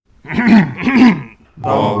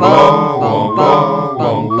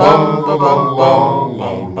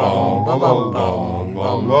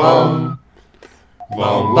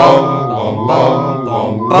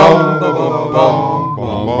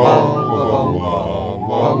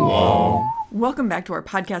Welcome back to our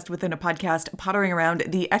podcast within a podcast, pottering around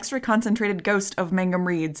the extra concentrated ghost of Mangum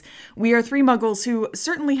Reads. We are three muggles who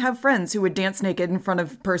certainly have friends who would dance naked in front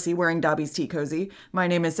of Percy wearing Dobby's tea cozy. My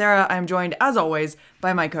name is Sarah. I'm joined, as always,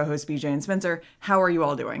 by my co-hosts BJ and Spencer. How are you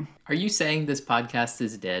all doing? Are you saying this podcast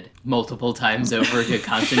is dead multiple times over to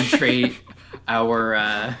concentrate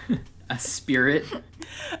our spirit?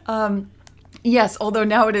 Yes, although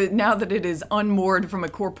now that it is unmoored from a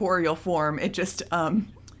corporeal form, it just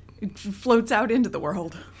it floats out into the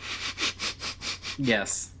world.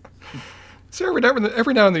 Yes. So every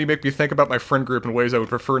now and then you make me think about my friend group in ways I would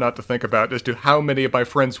prefer not to think about, as to how many of my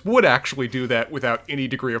friends would actually do that without any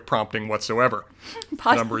degree of prompting whatsoever.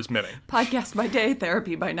 The number is many. Podcast by day,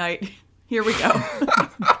 therapy by night. Here we go.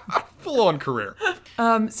 Full-on career.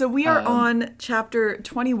 So we are on chapter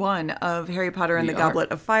 21 of Harry Potter and the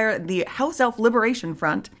Goblet of Fire, the House Elf Liberation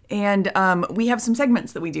Front. And we have some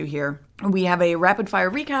segments that we do here. We have a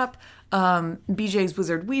rapid-fire recap, BJ's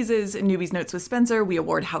Wizard Wheezes, Newbie's Notes with Spencer. We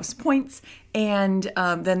award house points. And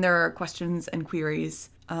then there are questions and queries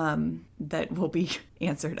that will be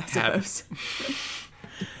answered, I suppose.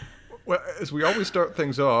 Well, as we always start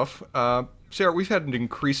things off, Sarah, we've had an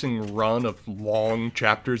increasing run of long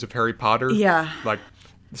chapters of Harry Potter. Yeah. Like,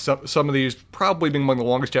 some of these probably being among the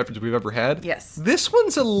longest chapters we've ever had. Yes. This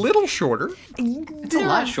one's a little shorter. It's a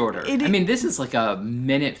lot shorter. I mean, this is like a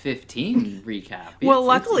minute 15 recap. Well,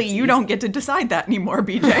 luckily you don't get to decide that anymore,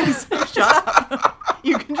 BJ. So shut up.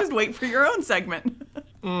 You can just wait for your own segment.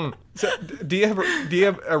 So, do you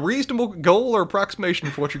have a reasonable goal or approximation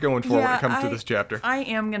for what you're going for when it comes to this chapter? I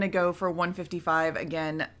am going to go for 155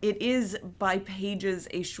 again. It is by pages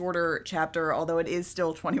a shorter chapter, although it is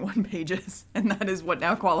still 21 pages, and that is what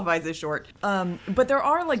now qualifies as short. But there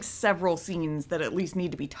are like several scenes that at least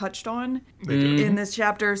need to be touched on in this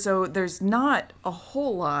chapter, so there's not a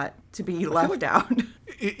whole lot to be left out.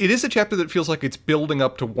 It is a chapter that feels like it's building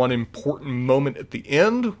up to one important moment at the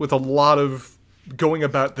end, with a lot of going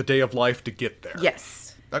about the day of life to get there.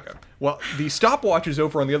 Yes. Okay. Well, the stopwatch is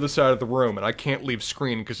over on the other side of the room, and I can't leave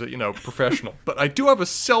screen because, professional. But I do have a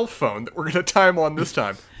cell phone that we're going to time on this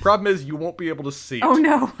time. Problem is, you won't be able to see it. Oh,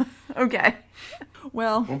 no. Okay.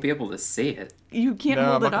 Well. Won't be able to see it. You can't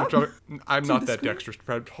hold it up? I'm not that dexterous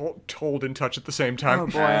to hold and touch at the same time. Oh,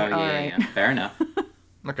 boy. Yeah. Fair enough.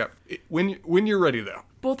 Okay. When you're ready, though.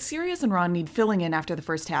 Both Sirius and Ron need filling in after the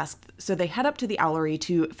first task, so they head up to the Owlery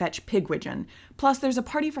to fetch Pigwidgeon. Plus, there's a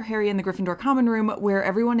party for Harry in the Gryffindor common room where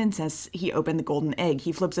everyone insists he opened the golden egg.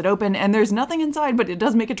 He flips it open, and there's nothing inside, but it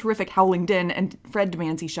does make a terrific howling din, and Fred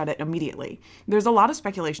demands he shut it immediately. There's a lot of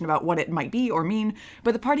speculation about what it might be or mean,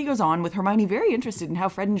 but the party goes on with Hermione very interested in how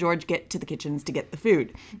Fred and George get to the kitchens to get the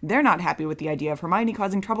food. They're not happy with the idea of Hermione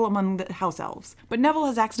causing trouble among the house elves, but Neville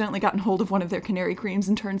has accidentally gotten hold of one of their canary creams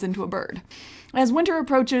and turns into a bird. As winter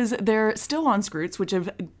approaches, they're still on Skrewts, which have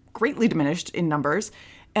greatly diminished in numbers,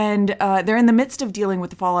 and they're in the midst of dealing with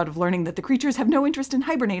the fallout of learning that the creatures have no interest in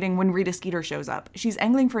hibernating when Rita Skeeter shows up. She's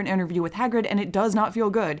angling for an interview with Hagrid, and it does not feel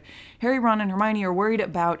good. Harry, Ron, and Hermione are worried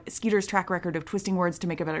about Skeeter's track record of twisting words to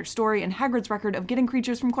make a better story, and Hagrid's record of getting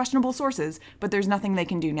creatures from questionable sources, but there's nothing they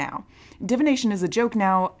can do now. Divination is a joke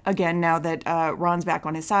now that Ron's back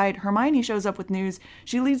on his side. Hermione shows up with news.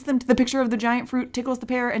 She leads them to the picture of the giant fruit, tickles the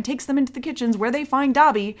pair, and takes them into the kitchens where they find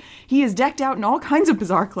Dobby. He is decked out in all kinds of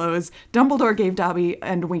bizarre clothes. Dumbledore gave Dobby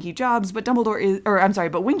and Winky jobs, but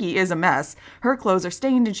Winky is a mess. Her clothes are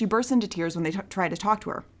stained, and she bursts into tears when they try to talk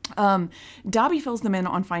to her. Dobby fills them in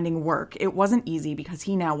on finding work. It wasn't easy because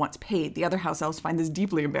he now wants paid. The other house elves find this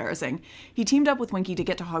deeply embarrassing. He teamed up with Winky to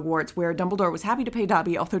get to Hogwarts, where Dumbledore was happy to pay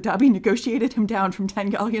Dobby, although Dobby negotiated him down from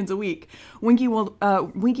 10 galleons a week. Winky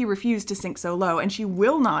refused to sink so low, and she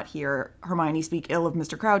will not hear Hermione speak ill of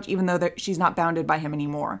Mr. Crouch, even though she's not bounded by him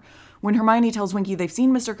anymore. When Hermione tells Winky they've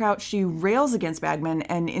seen Mr. Crouch, she rails against Bagman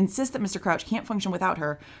and insists that Mr. Crouch can't function without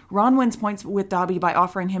her. Ron wins points with Dobby by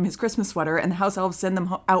offering him his Christmas sweater, and the house elves send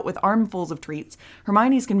them out with armfuls of treats.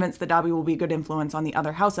 Hermione's convinced that Dobby will be a good influence on the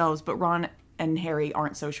other house elves, but Ron and Harry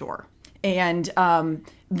aren't so sure. And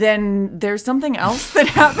then there's something else that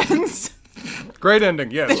happens. Great ending,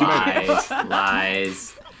 yes.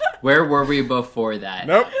 Lies. Where were we before that?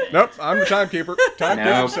 Nope. I'm the timekeeper.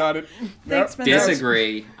 Timekeeper decided. Thanks, Nope.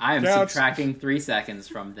 Disagree. I am Counts. subtracting 3 seconds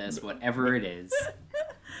from this, whatever it is.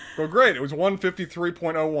 Well, great. It was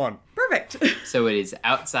 153.01. Perfect. So it is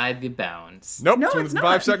outside the bounds. Nope. No, so it's the not.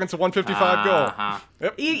 5 seconds to 155 goal. Uh-huh.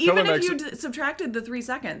 Yep. Even totally if makes you it. subtracted the 3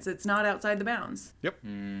 seconds, it's not outside the bounds. Yep.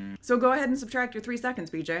 So go ahead and subtract your 3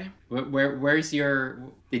 seconds, BJ. Where's your...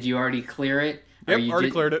 Did you already clear it? Or Yep, you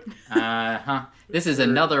already cleared it. Uh-huh. This is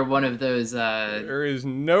another one of those... There is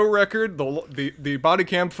no record. The body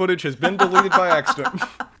cam footage has been deleted by accident.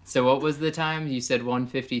 So what was the time? You said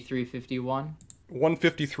 1:53:51?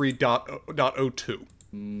 153.02.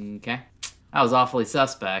 Okay. That was awfully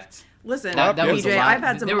suspect. Listen, That was a BJ, lot. I've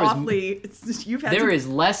had some There was- awfully... You've had There some... is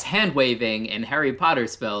less hand-waving in Harry Potter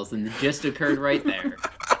spells than just occurred right there.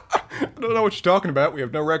 I don't know what you're talking about. We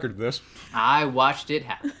have no record of this. I watched it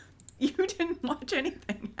happen. You didn't watch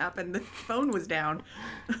anything happen. The phone was down.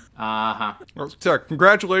 Uh-huh. Well, so,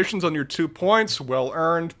 congratulations on your 2 points. Well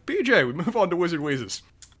earned. BJ, we move on to Wizard Wheezes.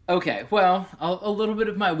 Okay, well, a little bit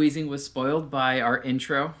of my wheezing was spoiled by our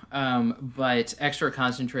intro, but extra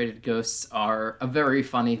concentrated ghosts are a very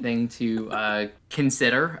funny thing to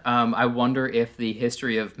consider. I wonder if the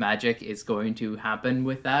history of magic is going to happen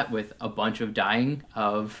with that, with a bunch of dying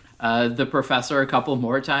of the professor a couple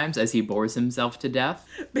more times as he bores himself to death.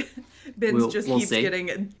 Ben's We'll keeps see.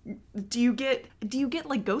 getting... Do you get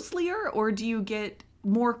like ghostlier, or do you get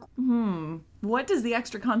more... What does the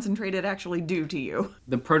extra concentrated actually do to you?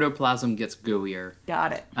 The protoplasm gets gooier.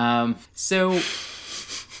 Got it. So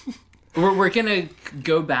we're gonna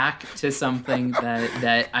go back to something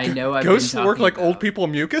that I know I've Ghosts been work talking like old about. people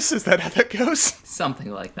mucus? Is that how that goes?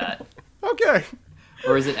 Something like that. Okay.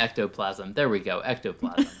 Or is it ectoplasm? There we go,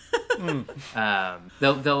 ectoplasm.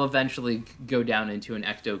 They'll eventually go down into an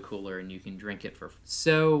ecto cooler and you can drink it for.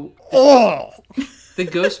 So Oh! the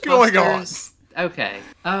Going on. Ghostbusters. Okay.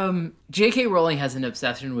 J.K. Rowling has an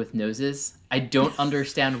obsession with noses. I don't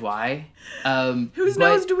understand why. Whose but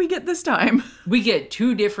nose do we get this time? we get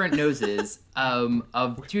 2 different noses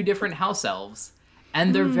of 2 different house elves,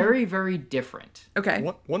 and they're very, very different. Okay.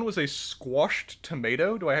 One was a squashed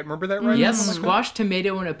tomato. Do I remember that right? Yes, squash,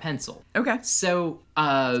 tomato, and a pencil. Okay. So,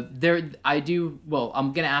 I'm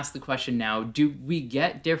gonna ask the question now. Do we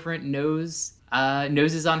get different noses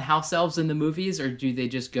on house elves in the movies, or do they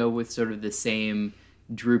just go with sort of the same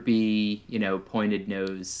droopy, pointed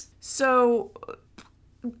nose? So,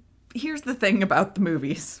 here's the thing about the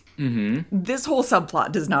movies. Mm-hmm. This whole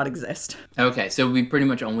subplot does not exist. Okay, so we pretty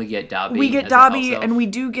much only get Dobby. We get as a house Dobby, elf. and we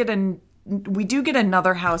do get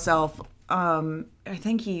another house elf. I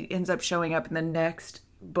think he ends up showing up in the next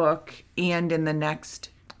book and in the next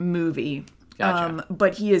movie. Gotcha.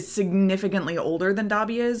 But he is significantly older than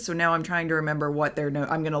Dobby is, so now I'm trying to remember what their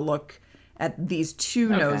I'm going to look at these 2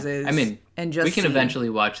 noses. I mean, and just we can see. eventually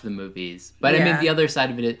watch the movies. But I mean, Yeah. the other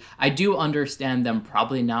side of it is, I do understand them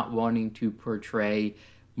probably not wanting to portray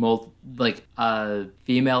a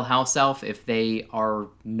female house elf if they are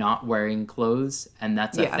not wearing clothes, and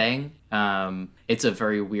that's a Yeah. thing. It's a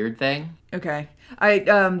very weird thing. Okay.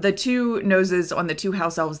 The 2 noses on the 2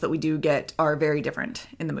 house elves that we do get are very different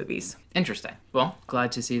in the movies. Interesting. Well,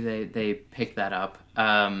 glad to see they picked that up.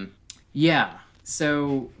 Yeah.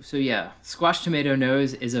 So yeah, squash tomato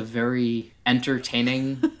nose is a very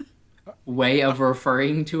entertaining way of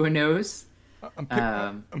referring to a nose.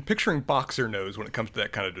 I'm picturing boxer nose when it comes to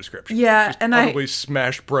that kind of description. Yeah, Just and probably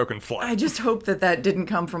smashed, broken, flat. I just hope that didn't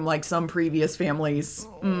come from like some previous families.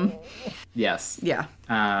 Yes. Yeah.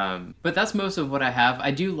 But that's most of what I have.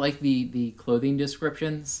 I do like the clothing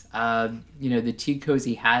descriptions. The tea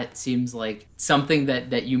cozy hat seems like something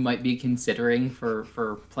that you might be considering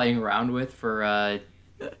for playing around with for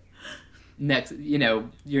next,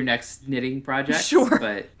 your next knitting project. Sure.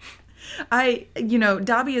 But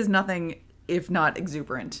Dobby is nothing if not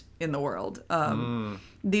exuberant in the world.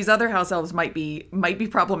 These other house elves might be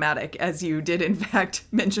problematic, as you did in fact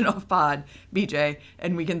mention off pod, BJ,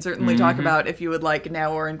 and we can certainly talk about if you would like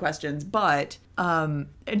now or in questions. But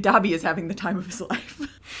Dobby is having the time of his life.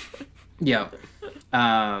 yeah.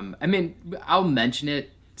 I mean, I'll mention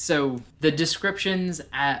it. So the descriptions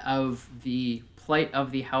of the plight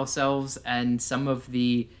of the house elves and some of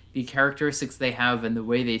the characteristics they have and the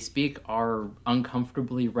way they speak are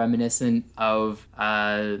uncomfortably reminiscent of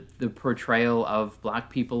the portrayal of black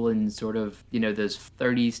people in sort of, those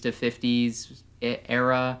 30s to 50s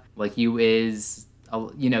era, like you is,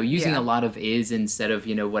 using a lot of is instead of,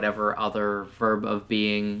 whatever other verb of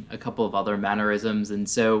being, a couple of other mannerisms. And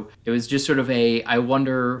so it was just sort of I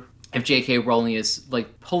wonder if J.K. Rowling is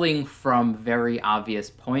like pulling from very obvious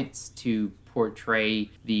points to portray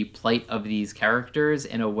the plight of these characters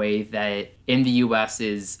in a way that in the US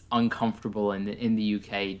is uncomfortable and in the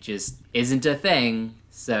UK just isn't a thing.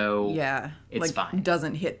 So Yeah. it's fine.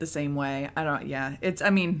 Doesn't hit the same way.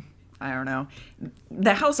 I don't know.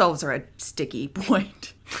 The house elves are a sticky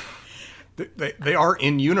point. They are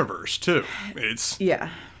in universe too. It's Yeah.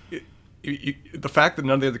 the fact that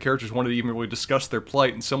none of the other characters wanted to even really discuss their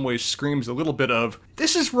plight in some ways screams a little bit of,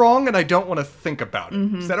 this is wrong and I don't want to think about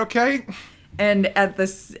it. Is that okay? And at the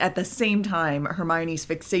same time, Hermione's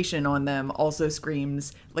fixation on them also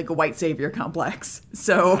screams like a white savior complex.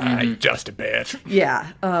 So Just a bit.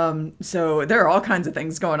 yeah, so there are all kinds of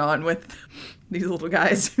things going on with these little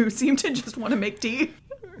guys who seem to just want to make tea.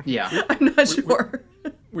 Yeah. I'm not sure.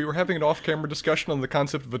 We were having an off-camera discussion on the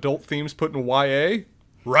concept of adult themes put in YA.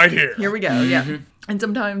 Right here. Here we go, yeah. And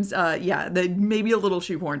sometimes, they may be a little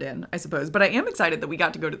shoehorned in, I suppose. But I am excited that we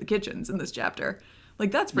got to go to the kitchens in this chapter.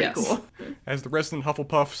 Like, that's pretty cool. As the resident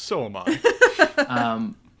Hufflepuff, so am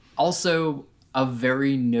I. Also, a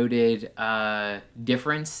very noted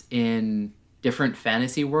difference in different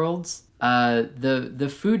fantasy worlds.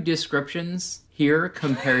 The food descriptions here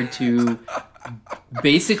compared to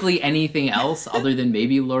basically anything else other than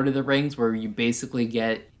maybe Lord of the Rings, where you basically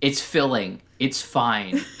get, it's filling, it's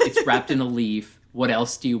fine, it's wrapped in a leaf, what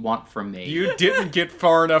else do you want from me? You didn't get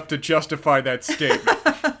far enough to justify that statement.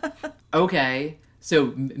 Okay,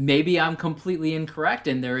 so maybe I'm completely incorrect,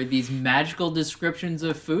 and there are these magical descriptions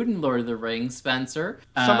of food in Lord of the Rings, Spencer.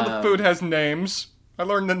 Some of the food has names. I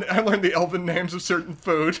learned the elven names of certain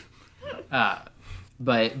food.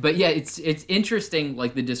 But yeah, it's interesting,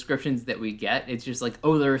 like, the descriptions that we get. It's just like,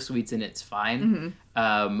 oh, there are sweets and it's fine,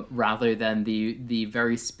 rather than the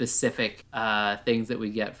very specific things that we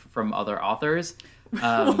get from other authors.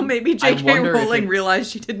 Well, maybe J.K. Rowling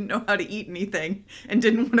realized she didn't know how to eat anything and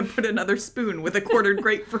didn't want to put another spoon with a quartered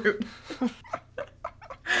grapefruit.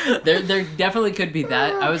 There definitely could be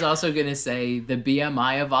that. I was also going to say the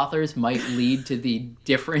BMI of authors might lead to the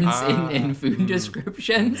difference in food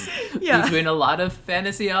descriptions between a lot of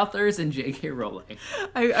fantasy authors and J.K. Rowling.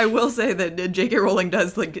 I will say that J.K. Rowling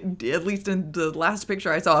does, like, at least in the last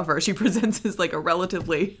picture I saw of her, she presents as, like, a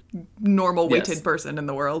relatively normal weighted person in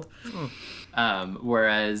the world.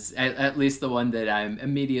 Whereas at least the one that I'm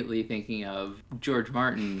immediately thinking of, George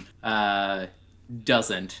Martin,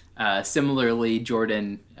 doesn't. Similarly,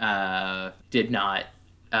 Jordan did not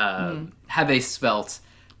have a svelte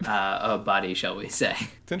body, shall we say.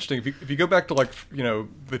 It's interesting. If you go back to, like,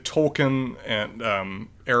 the Tolkien and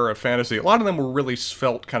era of fantasy, a lot of them were really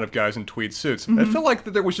svelte kind of guys in tweed suits. I feel like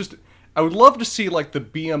that there was just... I would love to see, like, the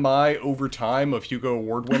BMI over time of Hugo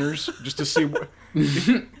Award winners, just to see...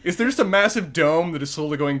 Is there just a massive dome that is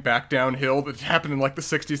slowly going back downhill that happened in, like, the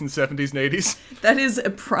 60s and 70s and 80s? That is a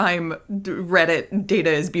prime Reddit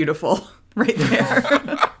data is beautiful right there.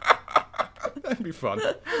 That'd be fun.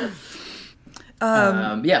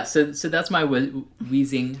 So that's my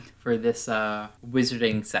wheezing for this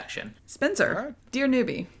wizarding section. Spencer, All right. Dear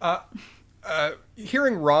newbie.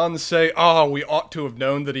 Hearing Ron say, we ought to have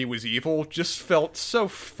known that he was evil, just felt so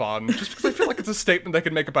fun. Just because I feel like it's a statement I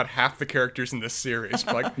could make about half the characters in this series.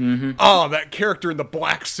 Like, that character in the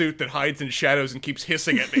black suit that hides in shadows and keeps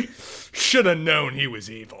hissing at me. Should have known he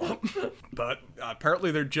was evil. But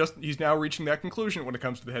apparently he's now reaching that conclusion when it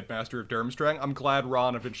comes to the headmaster of Durmstrang. I'm glad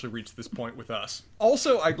Ron eventually reached this point with us.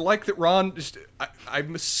 Also, I'd like that Ron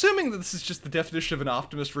I'm assuming that this is just the definition of an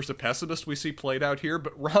optimist versus a pessimist we see played out here,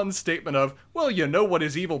 but Ron's statement of, well, you know what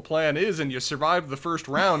his evil plan is and you survived the first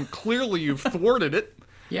round, clearly you've thwarted it.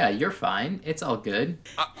 Yeah, you're fine. It's all good.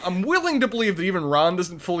 I'm willing to believe that even Ron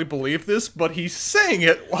doesn't fully believe this, but he's saying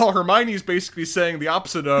it while Hermione's basically saying the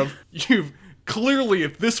opposite of, clearly,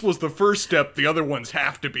 if this was the first step, the other ones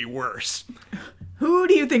have to be worse. Who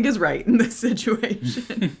do you think is right in this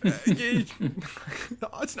situation?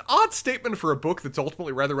 It's an odd statement for a book that's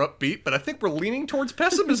ultimately rather upbeat, but I think we're leaning towards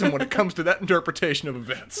pessimism when it comes to that interpretation of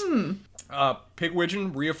events.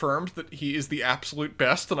 Pigwidgeon reaffirmed that he is the absolute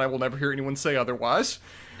best, and I will never hear anyone say otherwise.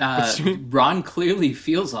 Ron clearly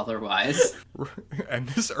feels otherwise. And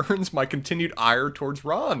this earns my continued ire towards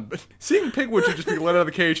Ron. But seeing Pigwidgeon just be let out of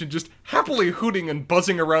the cage and just happily hooting and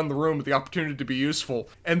buzzing around the room with the opportunity to be useful,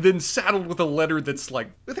 and then saddled with a letter that's like,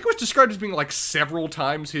 I think it was described as being like several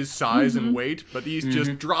times his size and weight, but he's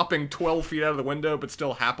just dropping 12 feet out of the window, but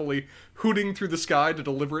still happily hooting through the sky to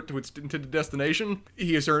deliver it to its intended destination.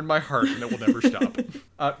 He has earned my heart, and it will never stop.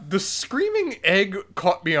 The screaming egg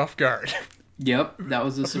caught me off guard. Yep, that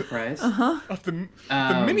was a surprise. The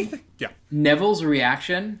mini thing. Yeah. Neville's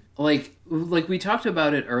reaction, like we talked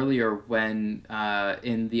about it earlier when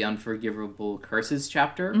in the Unforgivable Curses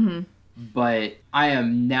chapter, but I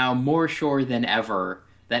am now more sure than ever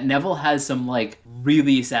that Neville has some, like,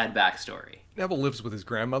 really sad backstory. Neville lives with his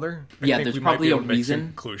grandmother. Yeah, I think there's we might probably be a able to make some reason.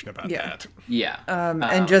 conclusion about Yeah. that. Yeah.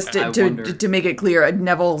 And just I wonder- to make it clear,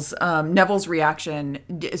 Neville's reaction.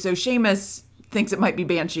 So Seamus thinks it might be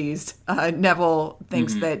banshees. Neville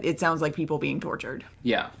thinks that it sounds like people being tortured.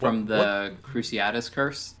 Yeah, from the Cruciatus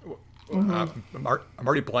curse. I'm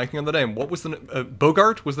already blanking on the name. What was the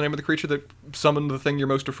Bogart was the name of the creature that summoned the thing you're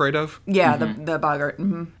most afraid of? Yeah, the boggart.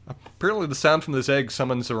 Mm-hmm. Apparently, the sound from this egg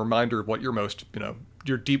summons a reminder of what your most,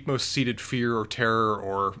 your deep, most seated fear or terror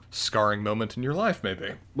or scarring moment in your life may be.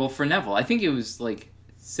 Well, for Neville, I think it was like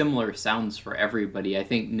similar sounds for everybody. I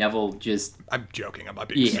think Neville just I'm joking. I'm not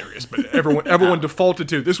being Yeah. serious, but everyone defaulted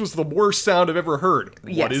to this was the worst sound I've ever heard.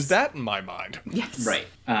 What Yes. is that in my mind? Yes. right.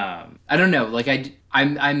 I don't know. Like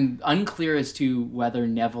I'm unclear as to whether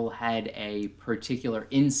Neville had a particular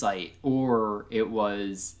insight or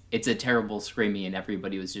it's a terrible screaming and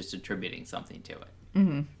everybody was just attributing something to it.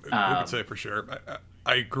 We could say for sure.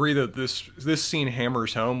 I agree that this scene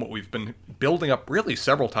hammers home what we've been building up really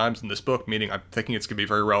several times in this book, meaning I'm thinking it's going to be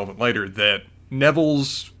very relevant later, that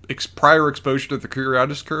Neville's prior exposure to the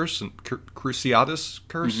Cruciatus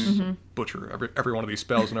curse, butcher every one of these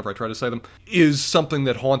spells whenever I try to say them, is something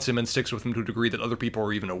that haunts him and sticks with him to a degree that other people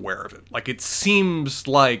are even aware of it. Like, it seems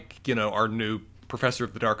like, our new professor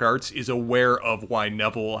of the dark arts is aware of why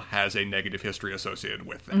Neville has a negative history associated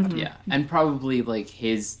with that. Yeah, and probably like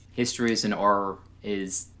his history as an auror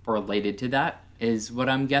is related to that, is what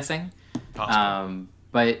I'm guessing. Possibly.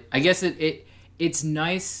 But I guess it's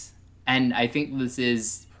nice, and I think this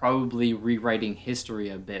is probably rewriting history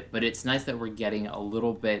a bit, but it's nice that we're getting a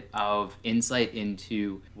little bit of insight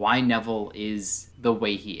into why Neville is the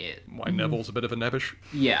way he is. Why Neville's a bit of a nebbish.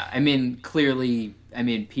 Yeah, clearly,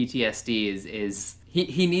 PTSD is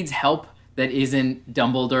he needs help that isn't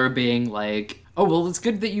Dumbledore being like, oh, well, it's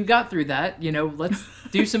good that you got through that, let's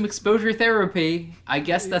do some exposure therapy. I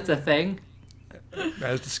guess that's a thing.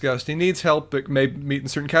 As discussed, he needs help that may meet in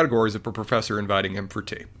certain categories of a professor inviting him for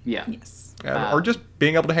tea. Yeah. Yes. Or just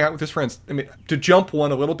being able to hang out with his friends. To jump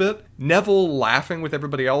one a little bit, Neville laughing with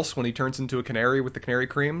everybody else when he turns into a canary with the canary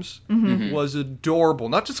creams was adorable.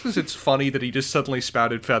 Not just because it's funny that he just suddenly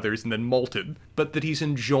spouted feathers and then molted, but that he's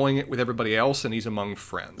enjoying it with everybody else and he's among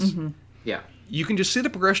friends. Yeah. You can just see the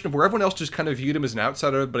progression of where everyone else just kind of viewed him as an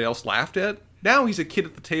outsider everybody else laughed at. Now he's a kid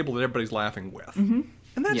at the table that everybody's laughing with.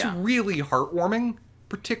 And that's Yeah. really heartwarming,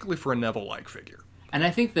 particularly for a Neville-like figure. And I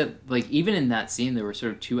think that, like, even in that scene, there were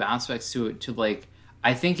sort of two aspects to it.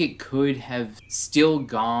 I think it could have still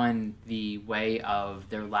gone the way of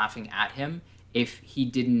they're laughing at him if he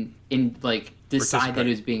didn't, decide that it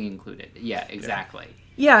was being included. Yeah, exactly.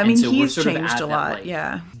 Yeah, And so we're he's sort of changed at a that, lot. like,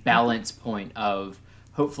 Yeah. balance point of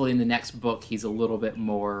hopefully in the next book he's a little bit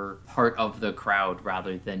more part of the crowd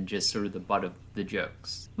rather than just sort of the butt of the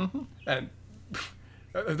jokes. And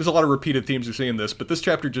there's a lot of repeated themes we see in this, but this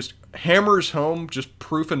chapter just hammers home just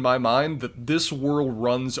proof in my mind that this world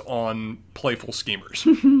runs on playful schemers.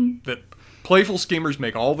 That playful schemers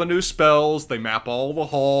make all the new spells, they map all the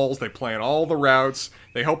halls, they plan all the routes,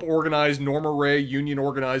 they help organize Norma Ray union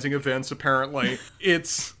organizing events, apparently.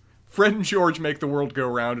 It's Fred and George make the world go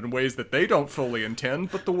round in ways that they don't fully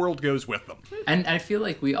intend, but the world goes with them. And I feel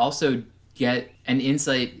like we also get an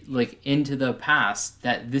insight into the past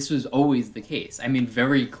that this was always the case.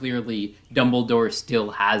 Very clearly Dumbledore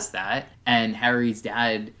still has that, and Harry's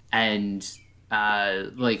dad and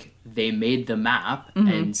they made the map,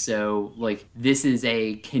 and so this is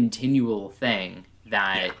a continual thing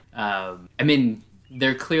that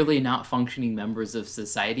they're clearly not functioning members of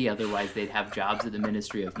society, otherwise they'd have jobs at the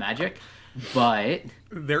Ministry of Magic, but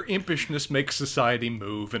Their impishness makes society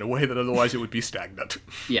move in a way that otherwise it would be stagnant.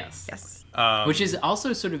 yes. Yes. Which is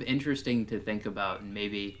also sort of interesting to think about, and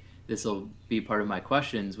maybe this will be part of my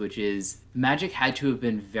questions, which is magic had to have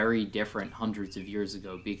been very different hundreds of years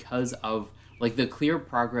ago because of the clear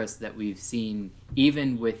progress that we've seen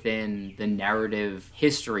even within the narrative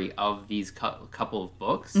history of these couple of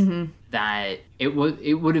books, that it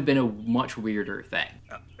would have been a much weirder thing.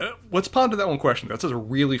 Let's ponder that one question. That's a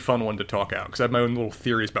really fun one to talk out, because I have my own little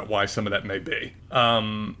theories about why some of that may be.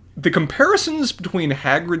 The comparisons between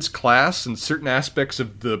Hagrid's class and certain aspects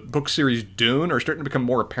of the book series Dune are starting to become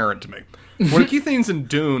more apparent to me. One of the key things in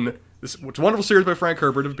Dune, which is a wonderful series by Frank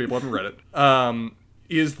Herbert, if people haven't read it,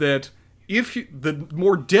 is that the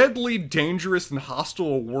more deadly, dangerous, and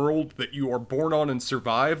hostile a world that you are born on and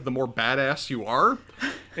survive, the more badass you are.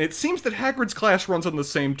 And it seems that Hagrid's class runs on the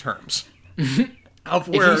same terms. If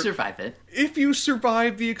you survive it. If you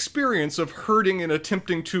survive the experience of herding and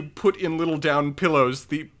attempting to put in little down pillows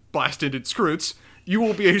the blasted scroots, you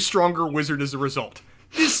will be a stronger wizard as a result.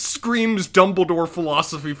 This screams Dumbledore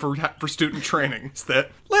philosophy for student training. It's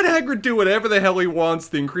that, let Hagrid do whatever the hell he wants,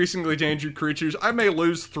 the increasingly endangered creatures. I may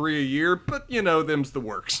lose 3 a year, but, them's the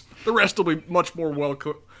works. The rest will be much more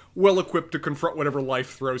well-equipped to confront whatever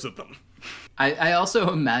life throws at them. I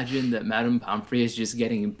also imagine that Madame Pomfrey is just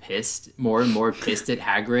getting more and more pissed at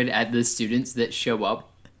Hagrid at the students that show up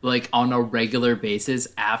on a regular basis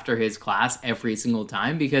after his class every single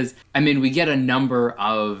time, because we get a number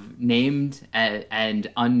of named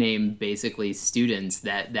and unnamed basically students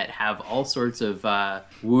that have all sorts of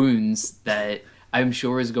wounds that I'm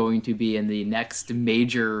sure is going to be in the next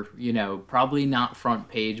major, probably not front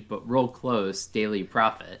page, but real close Daily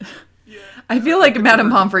Prophet. I feel like Madame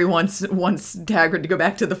Pomfrey wants Hagrid to go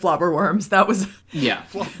back to the flobberworms. That was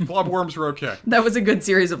flobberworms were okay. That was a good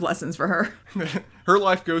series of lessons for her. Her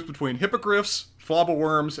life goes between hippogriffs,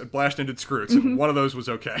 flobberworms, and blast-ended screwts. And one of those was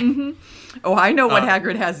okay. Mm-hmm. Oh, I know what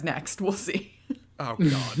Hagrid has next. We'll see. Oh,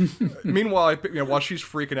 God. Meanwhile, while she's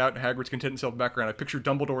freaking out and Hagrid's content himself in the background, I picture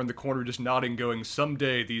Dumbledore in the corner just nodding, going,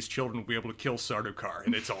 someday these children will be able to kill Sardaukar,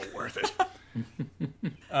 and it's all worth it.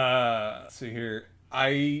 Let's see here.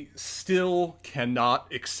 I still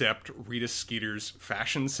cannot accept Rita Skeeter's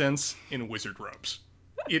fashion sense in wizard robes.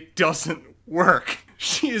 It doesn't work.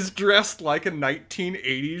 She is dressed like a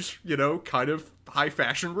 1980s, kind of high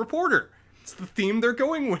fashion reporter. It's the theme they're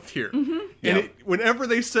going with here. Mm-hmm. And whenever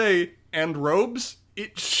they say, and robes,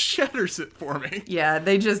 it shatters it for me. Yeah,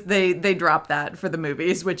 they drop that for the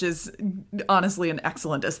movies, which is honestly an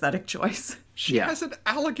excellent aesthetic choice. She has an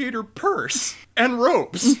alligator purse and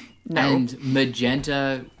robes. No. And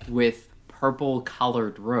magenta with purple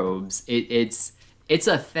colored robes. It's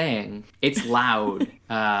a thing. It's loud.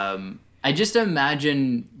 I just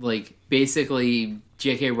imagine basically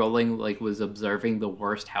J.K. Rowling was observing the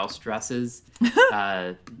worst house dresses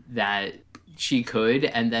that she could,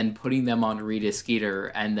 and then putting them on Rita Skeeter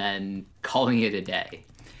and then calling it a day.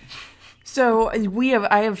 So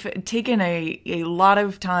I have taken a lot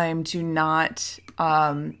of time to not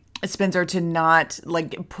Spencer, to not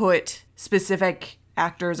put specific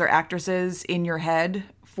actors or actresses in your head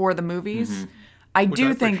for the movies. Mm-hmm.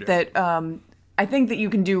 I think that you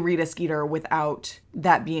can do Rita Skeeter without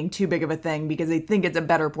that being too big of a thing, because I think it's a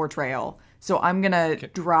better portrayal. So I'm going to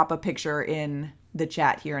drop a picture in the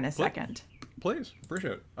chat here in a second. Please,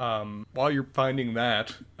 appreciate it. While you're finding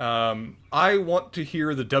that, I want to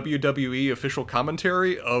hear the WWE official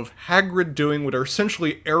commentary of Hagrid doing what are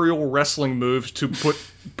essentially aerial wrestling moves to put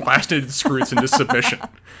blasted scroots into submission.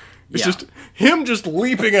 It's just him just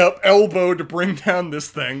leaping up elbow to bring down this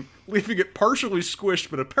thing, leaving it partially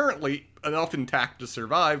squished, but apparently enough intact to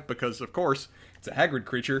survive, because, of course, it's a Hagrid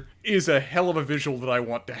creature, is a hell of a visual that I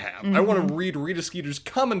want to have. Mm-hmm. I want to read Rita Skeeter's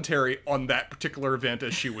commentary on that particular event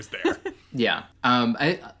as she was there. Yeah.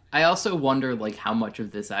 I also wonder how much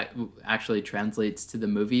of this actually translates to the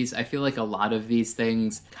movies. I feel like a lot of these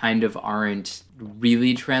things kind of aren't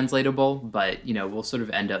really translatable, but we'll sort of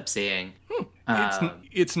end up seeing.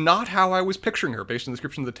 It's not how I was picturing her based on the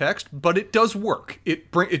description of the text, but it does work.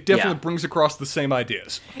 It definitely brings across the same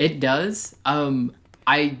ideas. It does.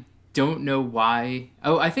 I don't know why.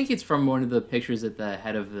 Oh, I think it's from one of the pictures at the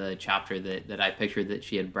head of the chapter that I pictured that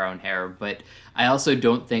she had brown hair, but I also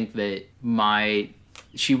don't think that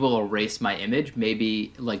she will erase my image,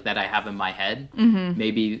 maybe that I have in my head. Mm-hmm.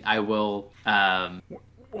 Maybe I will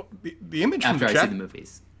the image after from I see the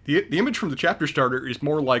movies. The image from the chapter starter is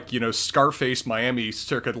more like, Scarface Miami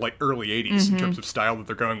circa early 80s in terms of style that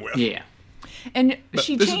they're going with. Yeah. And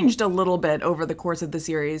she changed a little bit over the course of the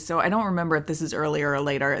series, so I don't remember if this is earlier or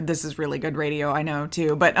later. This is really good radio, I know,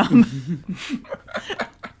 too, but...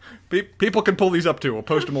 People can pull these up, too. We'll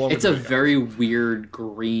post them along. It's a very weird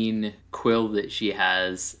green quill that she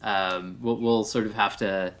has. We'll sort of have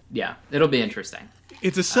to... Yeah, it'll be interesting.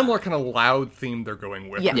 It's a similar kind of loud theme they're going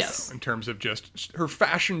with. Yes. In terms of just her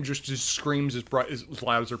fashion just screams as bright as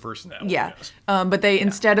loud as her personality. Yeah. Yes. But they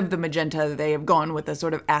instead of the magenta, they have gone with a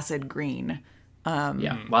sort of acid green.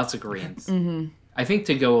 Lots of greens. Mm-hmm. I think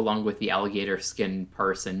to go along with the alligator skin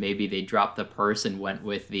purse, and maybe they dropped the purse and went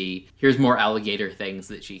with here's more alligator things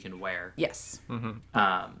that she can wear. Yes.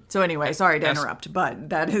 Mm-hmm. So anyway, sorry to interrupt, but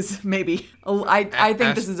that is maybe I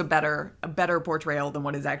think this is a better portrayal than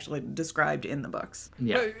what is actually described in the books.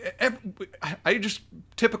 Yeah. I just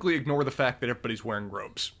typically ignore the fact that everybody's wearing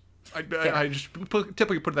robes. I just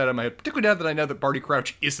typically put that in my head, particularly now that I know that Barty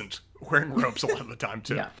Crouch isn't wearing robes a lot of the time,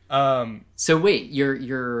 too. Yeah. So wait,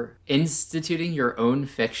 you're instituting your own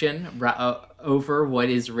fiction over what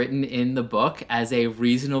is written in the book as a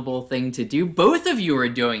reasonable thing to do? Both of you are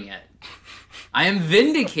doing it. I am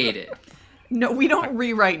vindicated. No, we don't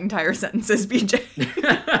rewrite entire sentences, BJ.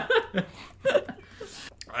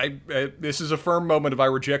 This is a firm moment of I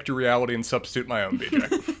reject your reality and substitute my own,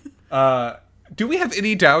 BJ. Do we have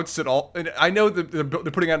any doubts at all? And I know that they're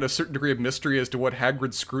putting out a certain degree of mystery as to what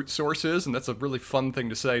Hagrid's Scroot source is, and that's a really fun thing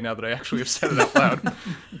to say now that I actually have said it out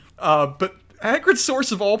loud. But Hagrid's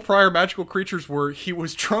source of all prior magical creatures were he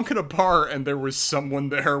was drunk in a bar and there was someone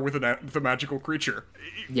there with a magical creature.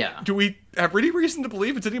 Yeah. Do we have any reason to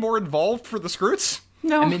believe it's any more involved for the Scroots?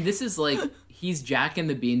 No. I mean, this is like, he's Jack and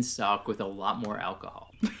the Beanstalk with a lot more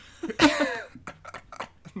alcohol.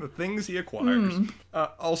 The things he acquires.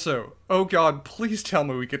 Also, oh god, please tell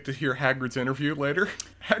me we get to hear Hagrid's interview later.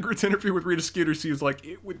 Hagrid's interview with Rita Skeeter seems like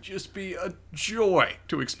it would just be a joy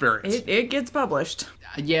to experience. It gets published.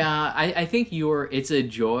 Yeah, I think it's a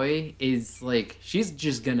joy is like, she's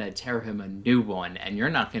just gonna tear him a new one and you're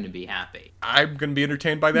not gonna be happy. I'm gonna be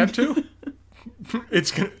entertained by that too.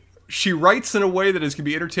 She writes in a way that is gonna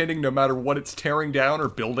be entertaining no matter what it's tearing down or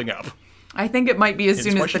building up. I think it might be as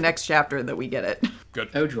soon as the next chapter that we get it.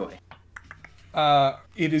 Good. Oh joy.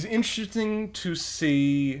 It is interesting to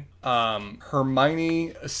see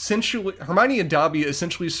Hermione and Dobby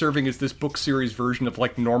essentially serving as this book series version of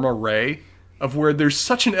like Norma Ray, of where there's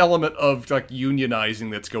such an element of like unionizing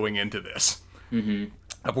that's going into this. Mm-hmm.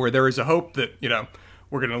 Of where there is a hope that,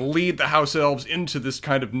 we're going to lead the House Elves into this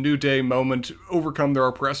kind of new day moment, overcome their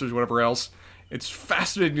oppressors, whatever else. It's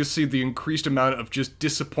fascinating to see the increased amount of just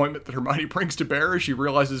disappointment that Hermione brings to bear as she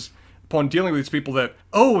realizes, upon dealing with these people, that,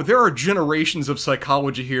 there are generations of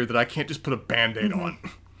psychology here that I can't just put a Band-Aid on.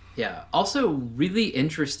 Yeah. Also, really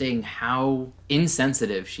interesting how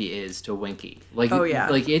insensitive she is to Winky. Like, oh, yeah.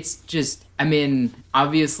 Like, it's just, I mean,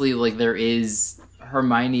 obviously, like,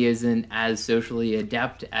 Hermione isn't as socially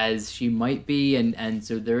adept as she might be, and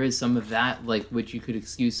so there is some of that, like, which you could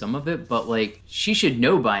excuse some of it, but, like, she should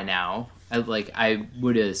know by now. I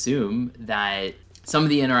would assume that some of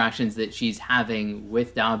the interactions that she's having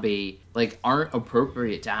with Dobby, like, aren't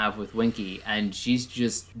appropriate to have with Winky, and she's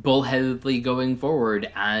just bullheadedly going forward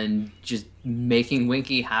and just making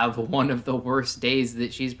Winky have one of the worst days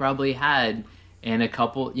that she's probably had in a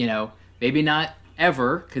couple, maybe not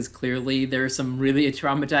ever, because clearly there's some really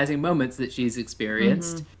traumatizing moments that she's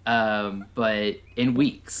experienced, but in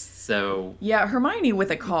weeks, so... Yeah, Hermione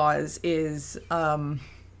with a cause is,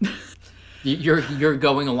 You're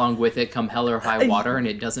going along with it come hell or high water, and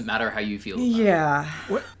it doesn't matter how you feel about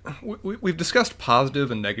it. We've discussed positive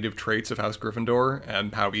and negative traits of House Gryffindor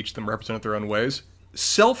and how each of them represent their own ways.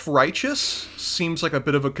 Self-righteous seems like a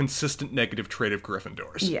bit of a consistent negative trait of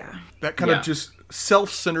Gryffindor's. Yeah. That kind of just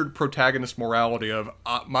self-centered protagonist morality of,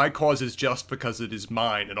 my cause is just because it is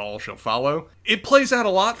mine and all shall follow. It plays out a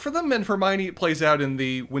lot for them, and for Hermione it plays out in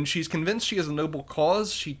when she's convinced she has a noble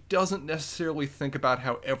cause, she doesn't necessarily think about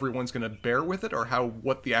how everyone's going to bear with it or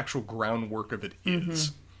what the actual groundwork of it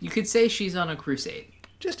is. You could say she's on a crusade.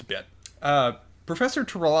 Just a bit. Professor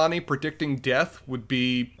Trelawney predicting death would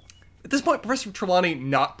be... At this point, Professor Trelawney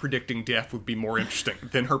not predicting death would be more interesting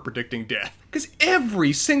than her predicting death. Because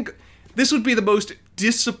this would be the most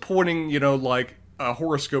disappointing,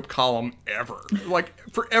 horoscope column ever. Like,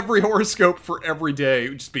 for every horoscope for every day, it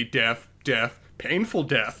would just be death, death, painful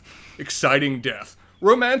death, exciting death,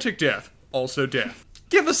 romantic death, also death.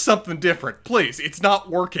 Give us something different, please. It's not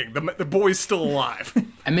working. The boy's still alive.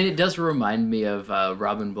 I mean, it does remind me of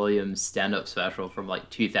Robin Williams' stand-up special from,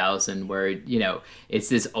 2000, where, it's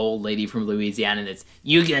this old lady from Louisiana that's,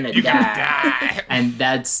 you're gonna die. And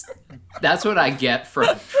that's what I get from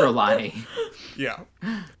Trelawney. Yeah.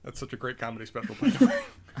 That's such a great comedy special, by the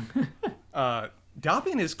way.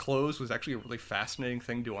 Dobby and his clothes was actually a really fascinating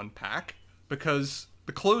thing to unpack, because...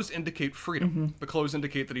 the clothes indicate freedom. Mm-hmm. The clothes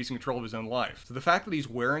indicate that he's in control of his own life. So the fact that he's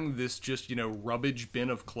wearing this just, rubbish bin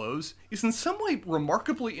of clothes is in some way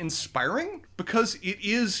remarkably inspiring, because it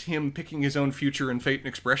is him picking his own future and fate and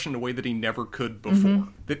expression in a way that he never could before.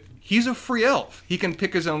 Mm-hmm. That he's a free elf. He can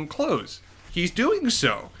pick his own clothes. He's doing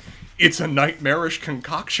so. It's a nightmarish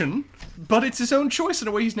concoction, but it's his own choice in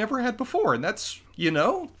a way he's never had before, and that's,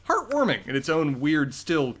 heartwarming in its own weird,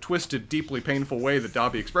 still twisted, deeply painful way that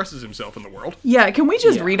Dobby expresses himself in the world. Yeah, can we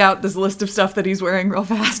just read out this list of stuff that he's wearing real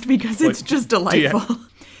fast, because it's just delightful.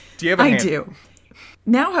 Do you have a hand? I do.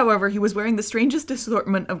 Now, however, he was wearing the strangest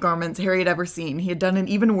assortment of garments Harry had ever seen. He had done an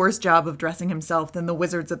even worse job of dressing himself than the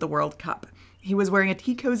wizards at the World Cup. He was wearing a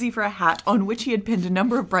tea cozy for a hat on which he had pinned a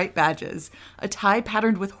number of bright badges, a tie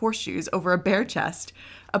patterned with horseshoes over a bare chest,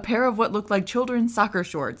 a pair of what looked like children's soccer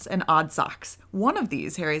shorts, and odd socks. One of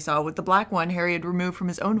these, Harry saw, with the black one Harry had removed from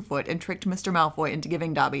his own foot and tricked Mr. Malfoy into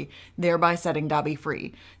giving Dobby, thereby setting Dobby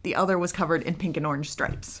free. The other was covered in pink and orange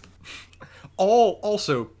stripes. all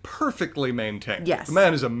also perfectly maintained. Yes. The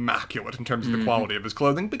man is immaculate in terms of the quality of his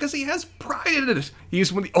clothing because he has pride in it.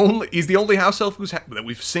 He's the only house elf that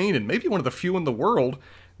we've seen, and maybe one of the few in the world,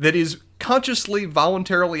 that is consciously,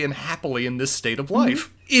 voluntarily, and happily in this state of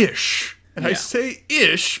life. Ish. And I say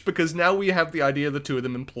ish because now we have the idea of the two of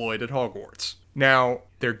them employed at Hogwarts. Now,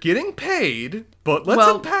 they're getting paid, but let's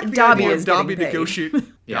unpack the Dobby idea is of Dobby getting paid. negotiate.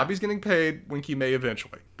 Dobby's getting paid, Winky may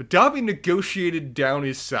eventually. But Dobby negotiated down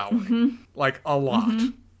his salary, like a lot.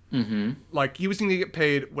 Like, he was going to get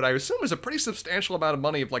paid what I assume is a pretty substantial amount of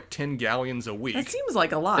money of like 10 galleons a week. That seems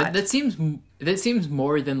like a lot. That seems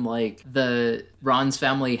more than like the Ron's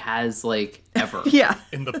family has like ever. Yeah.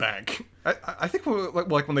 In the bank. I think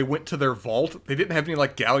like when they went to their vault, they didn't have any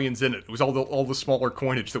like galleons in it. It was all the smaller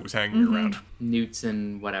coinage that was hanging around. Newts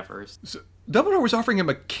and whatever. So Dumbledore was offering him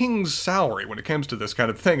a king's salary when it comes to this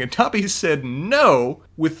kind of thing, and Dobby said no,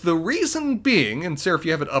 with the reason being, and Sarah, if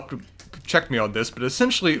you have it up, to check me on this, but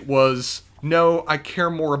essentially it was, no, I care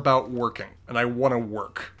more about working, and I want to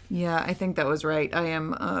work. Yeah, I think that was right. I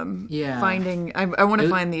am finding... I want to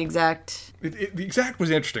find the exact... The exact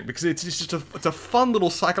was interesting, because it's just it's a fun little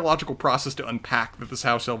psychological process to unpack that this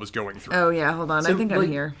house elf is going through. Oh, yeah, hold on. I think I'm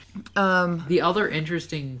here. The other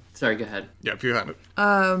interesting... Sorry, go ahead. Yeah, if you have it.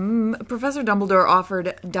 Professor Dumbledore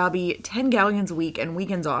offered Dobby 10 galleons a week and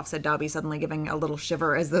weekends off, said Dobby, suddenly giving a little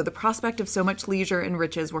shiver, as though the prospect of so much leisure and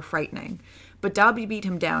riches were frightening. But Dobby beat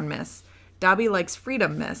him down, miss. Dobby likes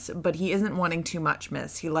freedom, miss, but he isn't wanting too much,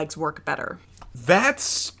 miss. He likes work better.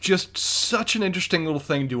 That's just such an interesting little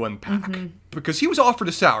thing to unpack. Because he was offered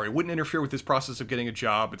a salary. It wouldn't interfere with his process of getting a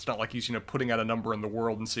job. It's not like he's, putting out a number in the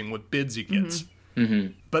world and seeing what bids he gets.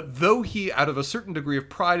 But though he, out of a certain degree of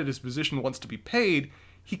pride at his position, wants to be paid,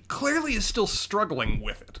 he clearly is still struggling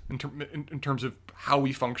with it in terms of how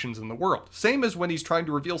he functions in the world. Same as when he's trying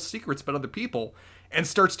to reveal secrets about other people and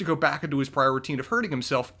starts to go back into his prior routine of hurting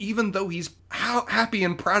himself, even though he's happy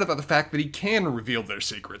and proud about the fact that he can reveal their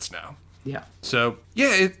secrets now. Yeah. So,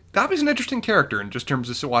 yeah, Dobby's an interesting character in just terms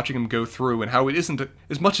of watching him go through and how it isn't,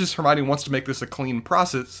 as much as Hermione wants to make this a clean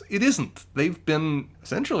process, it isn't. They've been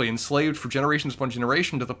essentially enslaved for generations upon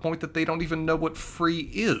generation to the point that they don't even know what free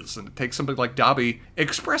is. And it takes somebody like Dobby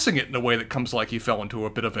expressing it in a way that comes like he fell into a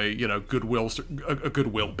bit of a, goodwill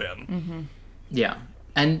bin. Yeah.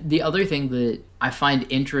 And the other thing that I find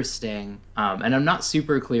interesting, and I'm not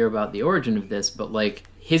super clear about the origin of this, but like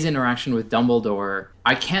his interaction with Dumbledore,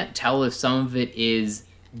 I can't tell if some of it is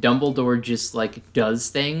Dumbledore just like does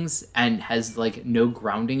things and has like no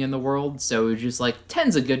grounding in the world, so it's just like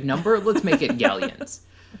 10's a good number, let's make it galleons.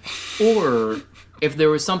 Or if there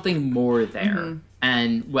was something more there,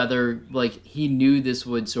 and whether like he knew this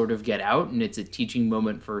would sort of get out and it's a teaching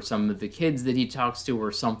moment for some of the kids that he talks to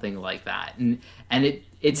or something like that. And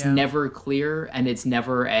it's never clear, and it's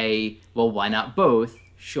never a, well, why not both?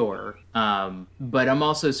 Sure. But I'm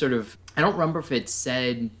also sort of, I don't remember if it's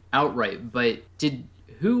said outright, but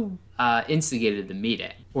who instigated the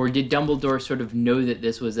meeting? Or did Dumbledore sort of know that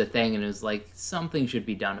this was a thing and it was like, something should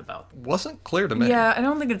be done about it? Wasn't clear to me. Yeah, I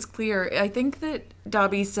don't think it's clear. I think that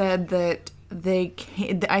Dobby said that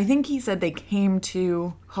I think he said they came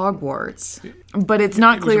to Hogwarts, but it's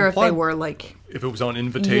not clear if they were like... If it was on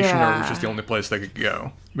invitation or it was just the only place they could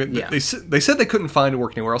go. I mean, Yeah. they said they couldn't find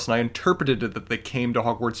work anywhere else, and I interpreted it that they came to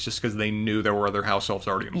Hogwarts just because they knew there were other house elves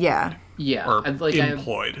already employed. Yeah. Yeah. Or Like,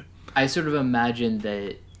 employed. I sort of imagined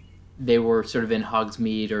that they were sort of in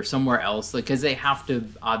Hogsmeade or somewhere else, because they have to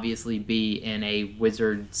obviously be in a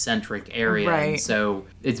wizard-centric area. Right. And so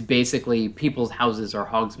it's basically people's houses are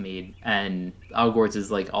Hogsmeade, and Hogwarts is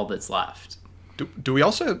like all that's left. Do we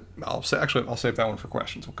also... I'll save that one for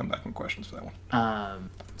questions. We'll come back in questions for that one.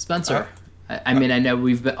 Spencer, I mean, I know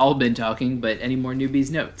we've all been talking, but any more newbies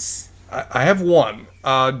notes? I have one.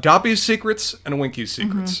 Dobby's secrets and Winky's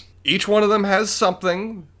secrets. Each one of them has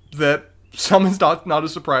something that some is not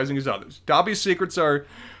as surprising as others. Dobby's secrets are,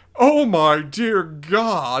 oh my dear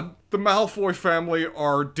God, the Malfoy family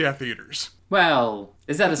are Death Eaters. Well,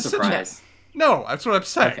 is that a surprise? No, that's what I'm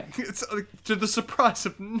saying. Okay. It's to the surprise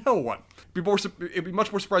of no one. It'd be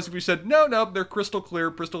much more surprising if you said, no, they're crystal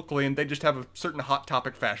clear, crystal clean. They just have a certain hot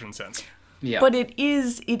topic fashion sense. Yeah. But it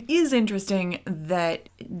is interesting that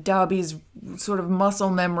Dobby's sort of muscle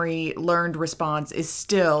memory learned response is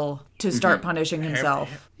still to start punishing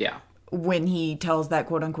himself. Yeah. When he tells that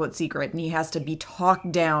quote-unquote secret, and he has to be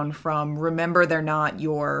talked down from, remember, they're not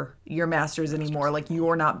your masters anymore, like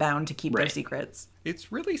you're not bound to keep their secrets.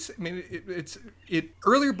 It's really, I mean,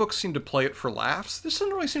 earlier books seem to play it for laughs. This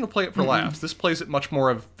doesn't really seem to play it for laughs. This plays it much more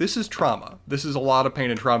of, this is trauma. This is a lot of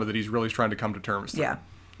pain and trauma that he's really trying to come to terms with. Yeah.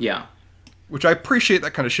 Yeah. Which I appreciate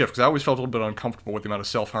that kind of shift, because I always felt a little bit uncomfortable with the amount of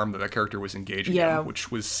self-harm that character was engaging Yeah. in,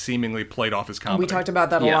 which was seemingly played off as comedy. We talked about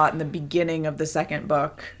that a Yeah. lot in the beginning of the second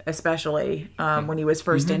book, especially when he was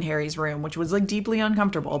first in Harry's room, which was like deeply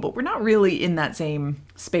uncomfortable, but we're not really in that same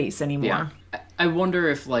space anymore. Yeah. I wonder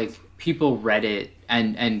if like people read it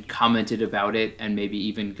and commented about it, and maybe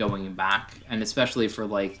even going back, and especially for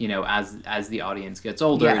like, you know, as the audience gets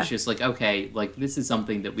older, Yeah. it's just like, okay, like this is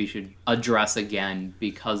something that we should address again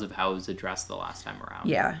because of how it was addressed the last time around.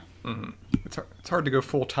 Yeah. It's hard to go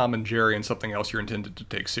full Tom and Jerry in something else you're intended to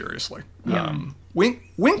take seriously. Yeah.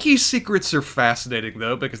 Winky's secrets are fascinating,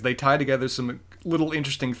 though, because they tie together some little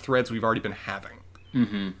interesting threads we've already been having.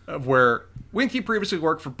 Of where Winky previously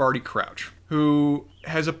worked for Barty Crouch, who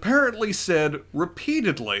has apparently said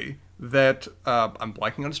repeatedly that, I'm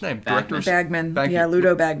blanking on his name, Bagman. Thank Yeah, you.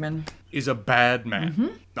 Ludo Bagman. Is a bad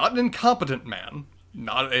man. Not an incompetent man,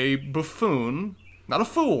 not a buffoon, not a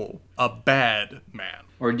fool, a bad man.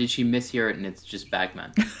 Or did she mishear it and it's just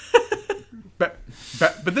Bagman? But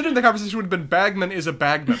then in the conversation would have been Bagman is a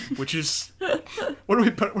bagman, which is what do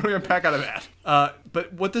we unpack out of that?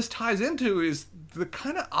 But what this ties into is the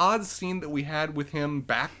kind of odd scene that we had with him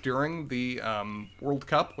back during the World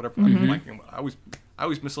Cup, whatever. I'm blanking. I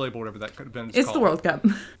always mislabel whatever that event is It's called. the World Cup.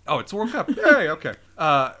 Oh, it's the World Cup. Yay, okay.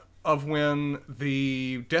 Of when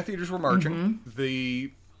the Death Eaters were marching,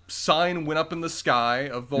 the sign went up in the sky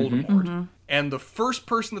of Voldemort. And the first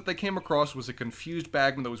person that they came across was a confused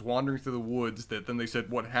bagman that was wandering through the woods that then they said,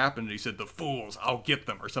 what happened? And he said, the fools, I'll get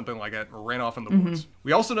them, or something like that, and ran off in the woods.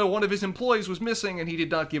 We also know one of his employees was missing and he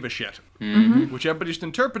did not give a shit. Which everybody just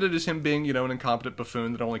interpreted as him being, you know, an incompetent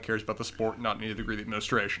buffoon that only cares about the sport and not any degree of the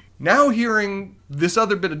administration. Now hearing this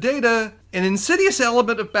other bit of data, an insidious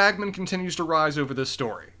element of Bagman continues to rise over this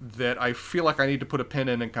story that I feel like I need to put a pin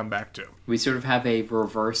in and come back to. We sort of have a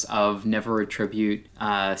reverse of never attribute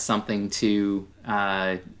something to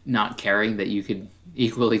not caring that you could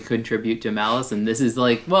equally contribute to malice, and this is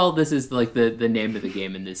like the name of the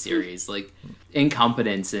game in this series. Like,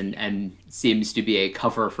 incompetence and seems to be a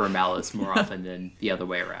cover for malice more often than the other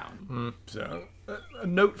way around. So, a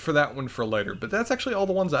note for that one for later, but that's actually all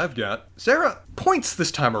the ones I've got. Sarah, points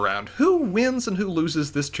this time around. Who wins and who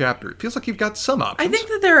loses this chapter? It feels like you've got some options. I think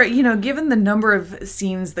that there are, you know, given the number of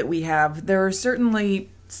scenes that we have, there are certainly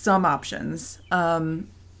some options.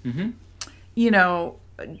 You know,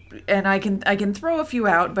 and I can throw a few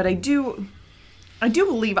out, but I do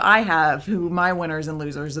believe I have who my winners and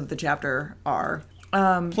losers of the chapter are.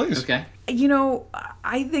 Please. Okay. You know,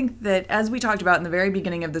 I think that as we talked about in the very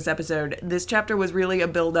beginning of this episode, this chapter was really a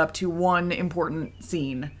build up to one important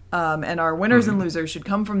scene. And our winners and losers should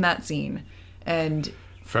come from that scene. And,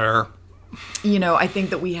 Fair. you know, I think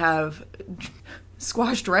that we have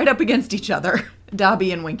squashed right up against each other,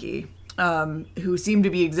 Dobby and Winky, who seem to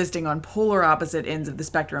be existing on polar opposite ends of the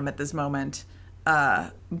spectrum at this moment.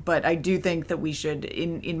 But I do think that we should,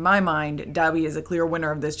 in my mind, Dobby is a clear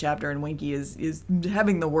winner of this chapter, and Winky is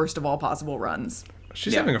having the worst of all possible runs.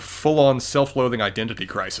 She's having a full-on self-loathing identity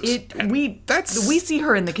crisis. We see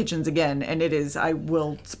her in the kitchens again, and it is, I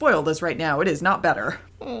will spoil this right now, it is not better.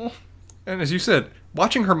 And as you said,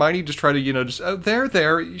 watching Hermione just try to, you know, just,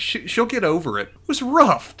 she'll get over it, was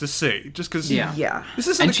rough to see. Just because, Yeah. this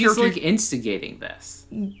isn't And a she's character... like instigating this.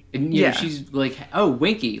 And you know, she's like, "Oh,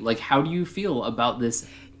 Winky, like, how do you feel about this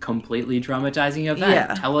completely traumatizing event?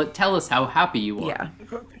 Yeah. Tell us how happy you are."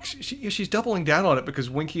 Yeah. She's doubling down on it because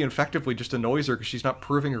Winky effectively just annoys her because she's not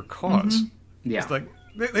proving her cause. Yeah. It's like,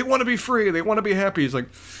 they want to be free, they want to be happy. It's like,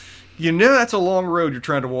 you know that's a long road you're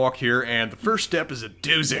trying to walk here, and the first step is a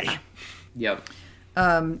doozy. Yep.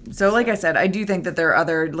 So like I said, I do think that there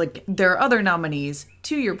are other nominees.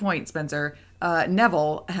 To your point, Spencer,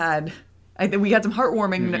 Neville had... we got some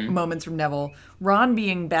heartwarming moments from Neville. Ron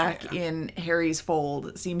being back in Harry's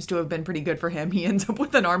fold seems to have been pretty good for him. He ends up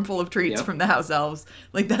with an armful of treats from the house elves.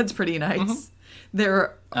 Like, that's pretty nice.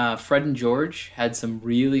 There Fred and George had some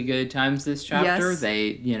really good times this chapter. Yes. They,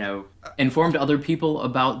 you know, informed other people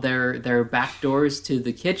about their back doors to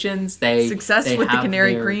the kitchens. They Success they with the have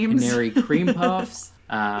canary their creams. Canary cream puffs.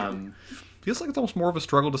 Feels like it's almost more of a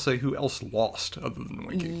struggle to say who else lost other than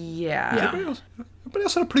Winky. Yeah. Everybody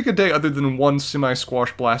else had a pretty good day other than one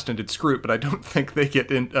semi-squash blast into Scroot, but I don't think they get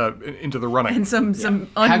into the running. And some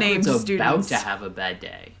unnamed Hagrid's students. about to have a bad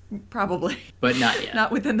day, Probably. but not yet.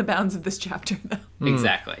 Not within the bounds of this chapter, though.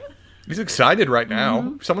 Exactly. He's excited right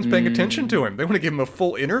now. Someone's paying attention to him. They want to give him a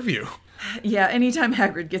full interview. Yeah, anytime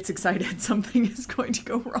Hagrid gets excited, something is going to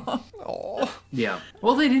go wrong. Oh, Yeah.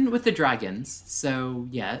 Well, they didn't with the dragons, so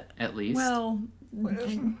yet, at least. Well,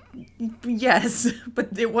 Yes,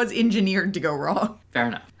 but it was engineered to go wrong. Fair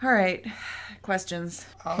enough. All right, questions.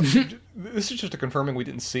 This is just a confirming we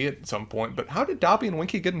didn't see it at some point, but how did Dobby and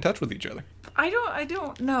Winky get in touch with each other? I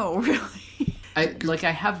don't know, really.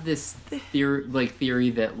 I have this theory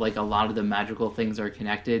that like a lot of the magical things are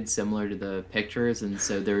connected, similar to the pictures, and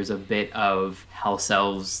so there's a bit of house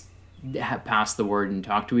elves pass the word and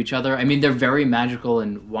talk to each other. I mean, they're very magical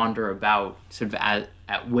and wander about sort of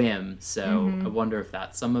at whim, so I wonder if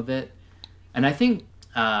that's some of it. And I think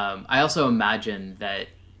I also imagine that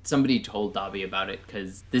somebody told Dobby about it,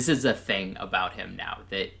 because this is a thing about him now,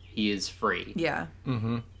 that he is free. Yeah.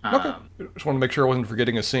 Okay. Just want to make sure I wasn't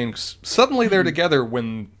forgetting a scene, 'cause suddenly they're together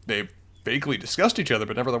when they vaguely discussed each other,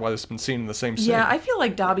 but never otherwise been seen in the same scene. Yeah, I feel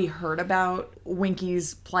like Dobby heard about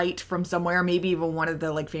Winky's plight from somewhere, maybe even one of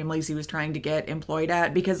the like families he was trying to get employed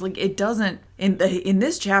at, because like it doesn't in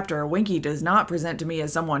this chapter, Winky does not present to me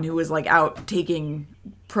as someone who is like out taking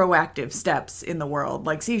proactive steps in the world.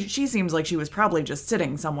 Like she seems like she was probably just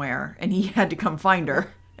sitting somewhere and he had to come find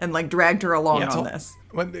her and like dragged her along on this.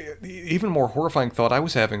 But the even more horrifying thought I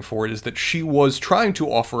was having for it is that she was trying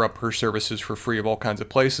to offer up her services for free of all kinds of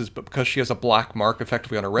places, but because she has a black mark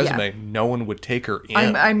effectively on her resume, no one would take her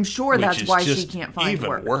in. I'm sure which that's is why she just can't find even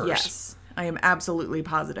work. Worse. Yes. I am absolutely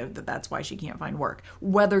positive that that's why she can't find work.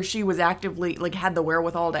 Whether she was actively, like, had the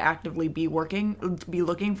wherewithal to actively be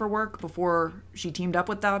looking for work before she teamed up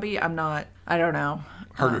with Dobby, I don't know.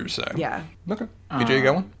 Harder to say. Yeah. Okay. BJ, you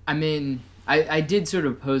got one? I mean, I did sort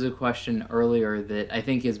of pose a question earlier that I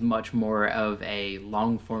think is much more of a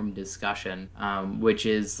long-form discussion, which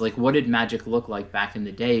is, like, what did magic look like back in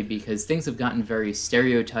the day? Because things have gotten very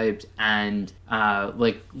stereotyped, and,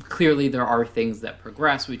 like, clearly there are things that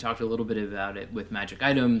progress. We talked a little bit about it with magic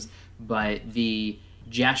items, but the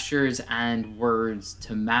gestures and words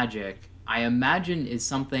to magic, I imagine, is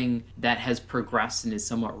something that has progressed and is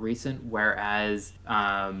somewhat recent, whereas,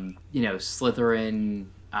 Slytherin,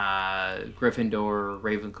 Gryffindor,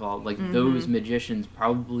 Ravenclaw, like those magicians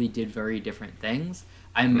probably did very different things.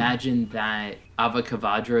 I imagine that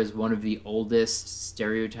Avada is one of the oldest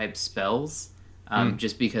stereotype spells,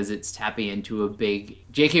 just because it's tapping into a big...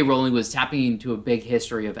 J.K. Rowling was tapping into a big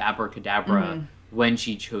history of abracadabra when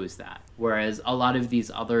she chose that. Whereas a lot of these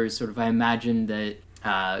others, sort of, I imagine that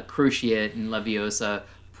Cruciate and Leviosa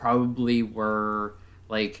probably were...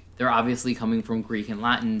 Like, they're obviously coming from Greek and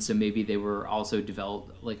Latin, so maybe they were also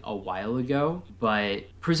developed, like, a while ago. But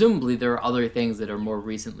presumably there are other things that are more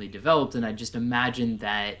recently developed, and I just imagine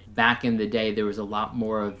that back in the day there was a lot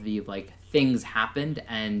more of the, like, things happened,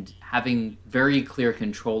 and having very clear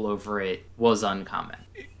control over it was uncommon.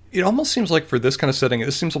 It almost seems like for this kind of setting,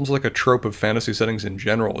 this seems almost like a trope of fantasy settings in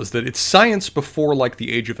general, is that it's science before, like,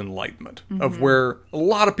 the Age of Enlightenment, of where a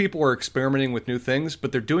lot of people are experimenting with new things,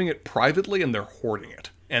 but they're doing it privately and they're hoarding it.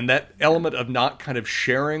 And that element of not kind of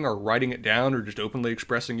sharing or writing it down or just openly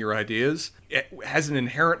expressing your ideas, it has an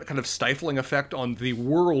inherent kind of stifling effect on the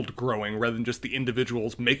world growing rather than just the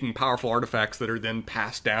individuals making powerful artifacts that are then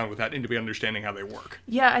passed down without anybody understanding how they work.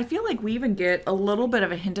 Yeah, I feel like we even get a little bit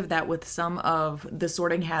of a hint of that with some of the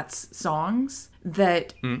Sorting Hat's songs.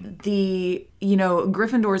 That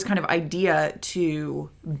Gryffindor's kind of idea to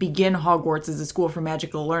begin Hogwarts as a school for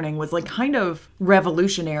magical learning was like kind of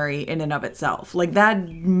revolutionary in and of itself. Like that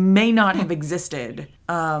may not have existed,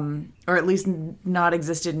 or at least not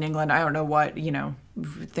existed in England. I don't know what,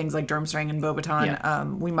 things like Durmstrang and Beauxbaton. Yeah.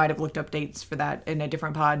 We might have looked up dates for that in a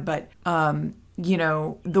different pod, but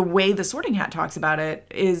the way the Sorting Hat talks about it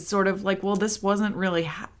is sort of like, well, this wasn't really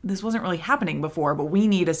happening before, but we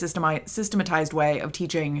need a systematized way of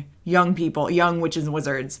teaching young witches and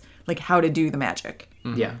wizards, like how to do the magic.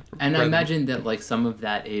 Yeah, and I imagine that like some of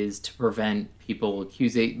that is to prevent people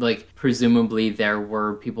accusing, like presumably there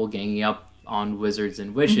were people ganging up on wizards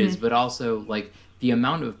and witches, but also like the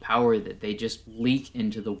amount of power that they just leak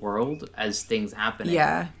into the world as things happening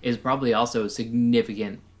is probably also a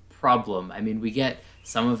significant problem. I mean, we get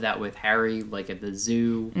some of that with Harry, like at the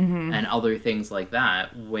zoo and other things like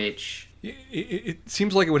that, which... It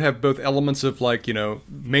seems like it would have both elements of, like,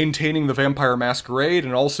 maintaining the Vampire Masquerade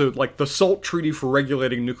and also, like, the SALT Treaty for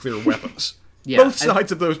regulating nuclear weapons. Both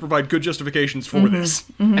sides of those provide good justifications for this.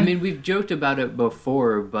 I mean, we've joked about it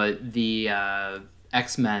before, but the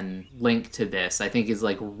X-Men link to this, I think, is,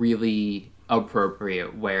 like, really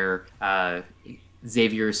appropriate, where...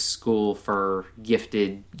 Xavier's School for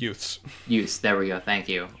Gifted Youths. There we go. Thank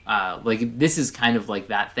you. Like this is kind of like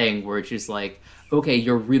that thing where it's just like, okay,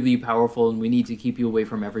 you're really powerful and we need to keep you away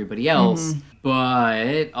from everybody else,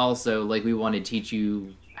 but also like we want to teach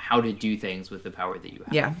you how to do things with the power that you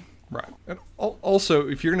have. Yeah. Right. And also,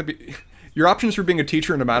 if you're going to be... Your options for being a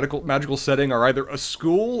teacher in a magical setting are either a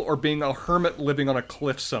school or being a hermit living on a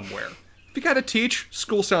cliff somewhere. If you gotta teach,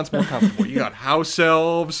 school sounds more comfortable. You got house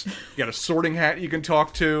elves, you got a sorting hat you can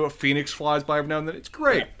talk to, a phoenix flies by every now and then. It's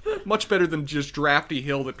great. Much better than just drafty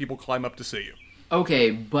hill that people climb up to see you.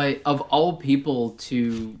 Okay, but of all people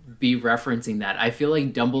to be referencing that, I feel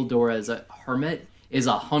like Dumbledore as a hermit is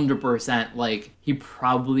 100% like, he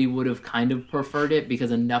probably would have kind of preferred it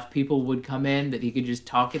because enough people would come in that he could just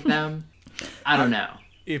talk at them. I don't know.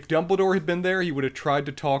 If Dumbledore had been there, he would have tried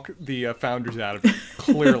to talk the founders out of it,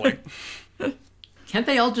 clearly. Can't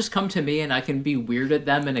they all just come to me and I can be weird at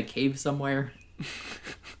them in a cave somewhere?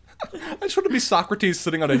 I just want to be Socrates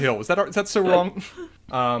sitting on a hill. Is that so wrong?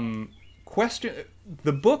 Question: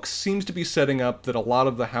 the book seems to be setting up that a lot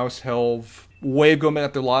of the House Helve way of going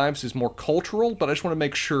about their lives is more cultural, but I just want to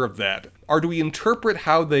make sure of that. Do we interpret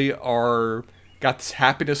how they are got this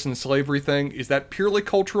happiness and slavery thing? Is that purely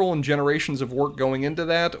cultural and generations of work going into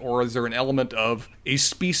that, or is there an element of a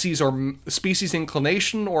species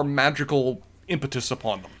inclination or magical impetus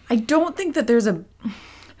upon them? I don't think that there's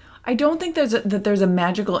a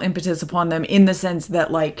magical impetus upon them in the sense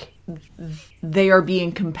that, like, they are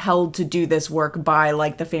being compelled to do this work by,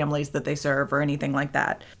 like, the families that they serve or anything like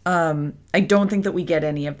that. I don't think that we get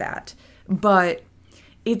any of that. But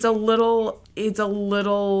it's a little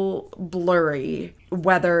blurry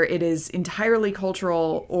whether it is entirely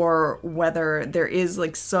cultural or whether there is,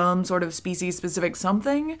 like, some sort of species-specific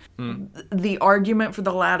something. The argument for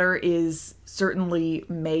the latter is certainly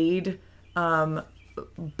made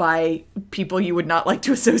by people you would not like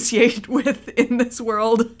to associate with in this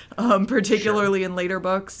world, particularly in later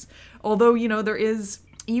books. Although, you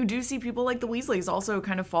do see people like the Weasleys also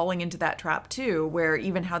kind of falling into that trap too, where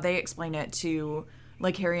even how they explain it to,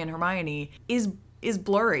 like, Harry and Hermione is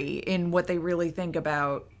blurry in what they really think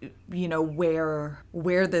about,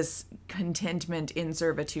 where this contentment in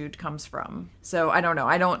servitude comes from. So I don't know.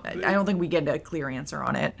 I don't think we get a clear answer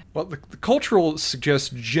on it. Well, the cultural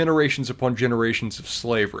suggests generations upon generations of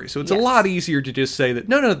slavery. So it's Yes. a lot easier to just say that,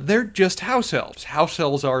 no, they're just house elves. House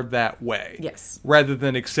elves are that way. Yes. Rather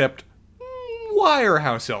than accept, why are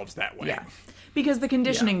house elves that way? Yeah. Because the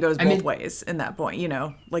conditioning goes both ways in that point,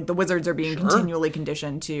 Like, the wizards are being continually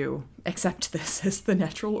conditioned to accept this as the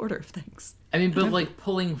natural order of things. I mean, but, like,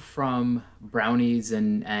 pulling from brownies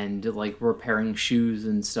and like, repairing shoes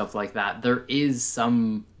and stuff like that, there is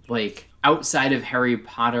some, like, outside of Harry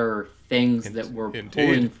Potter things that we're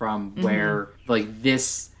pulling from where, like,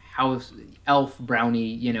 this house elf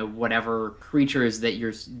brownie, whatever creatures that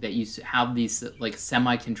you have these, like,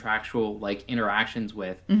 semi-contractual, like, interactions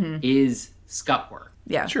with is scut work.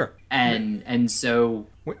 Yeah. Sure. And so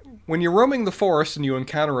When you're roaming the forest and you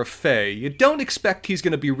encounter a fae, you don't expect he's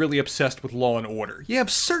going to be really obsessed with law and order. You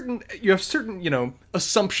have certain,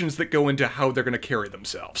 assumptions that go into how they're going to carry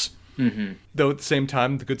themselves. Mm-hmm. Though at the same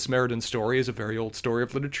time, the Good Samaritan story is a very old story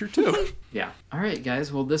of literature too. Yeah. All right,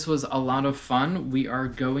 guys. Well, this was a lot of fun. We are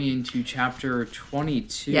going into chapter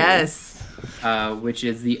 22. Yes. Which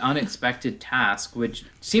is the unexpected task, which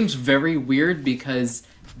seems very weird because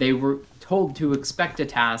they were told to expect a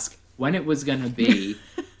task when it was going to be,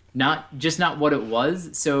 not what it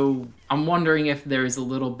was. So I'm wondering if there's a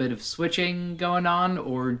little bit of switching going on,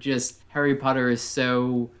 or just Harry Potter is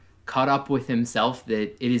so caught up with himself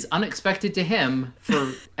that it is unexpected to him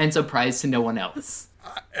and surprise to no one else.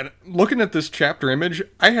 And looking at this chapter image,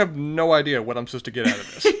 I have no idea what I'm supposed to get out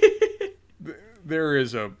of this. There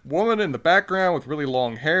is a woman in the background with really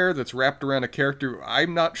long hair that's wrapped around a character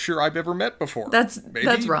I'm not sure I've ever met before. That's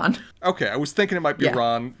Ron. Okay, I was thinking it might be Yeah.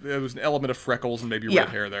 Ron. There was an element of freckles and maybe Yeah. red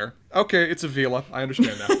hair there. Okay, it's Avila. I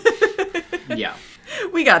understand now. Yeah.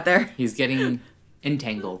 We got there. He's getting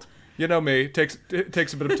entangled. You know me. It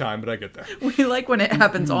takes a bit of time, but I get there. We like when it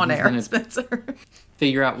happens on air, gonna- Spencer.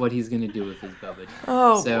 Figure out what he's going to do with his bubbage.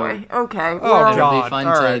 Oh, So- boy. Okay. Oh, well, It'll God. be fun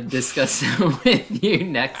All to right. discuss with you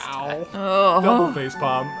next time. Double face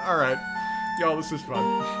palm. All right. Y'all, this is fun.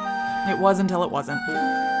 it was until it wasn't.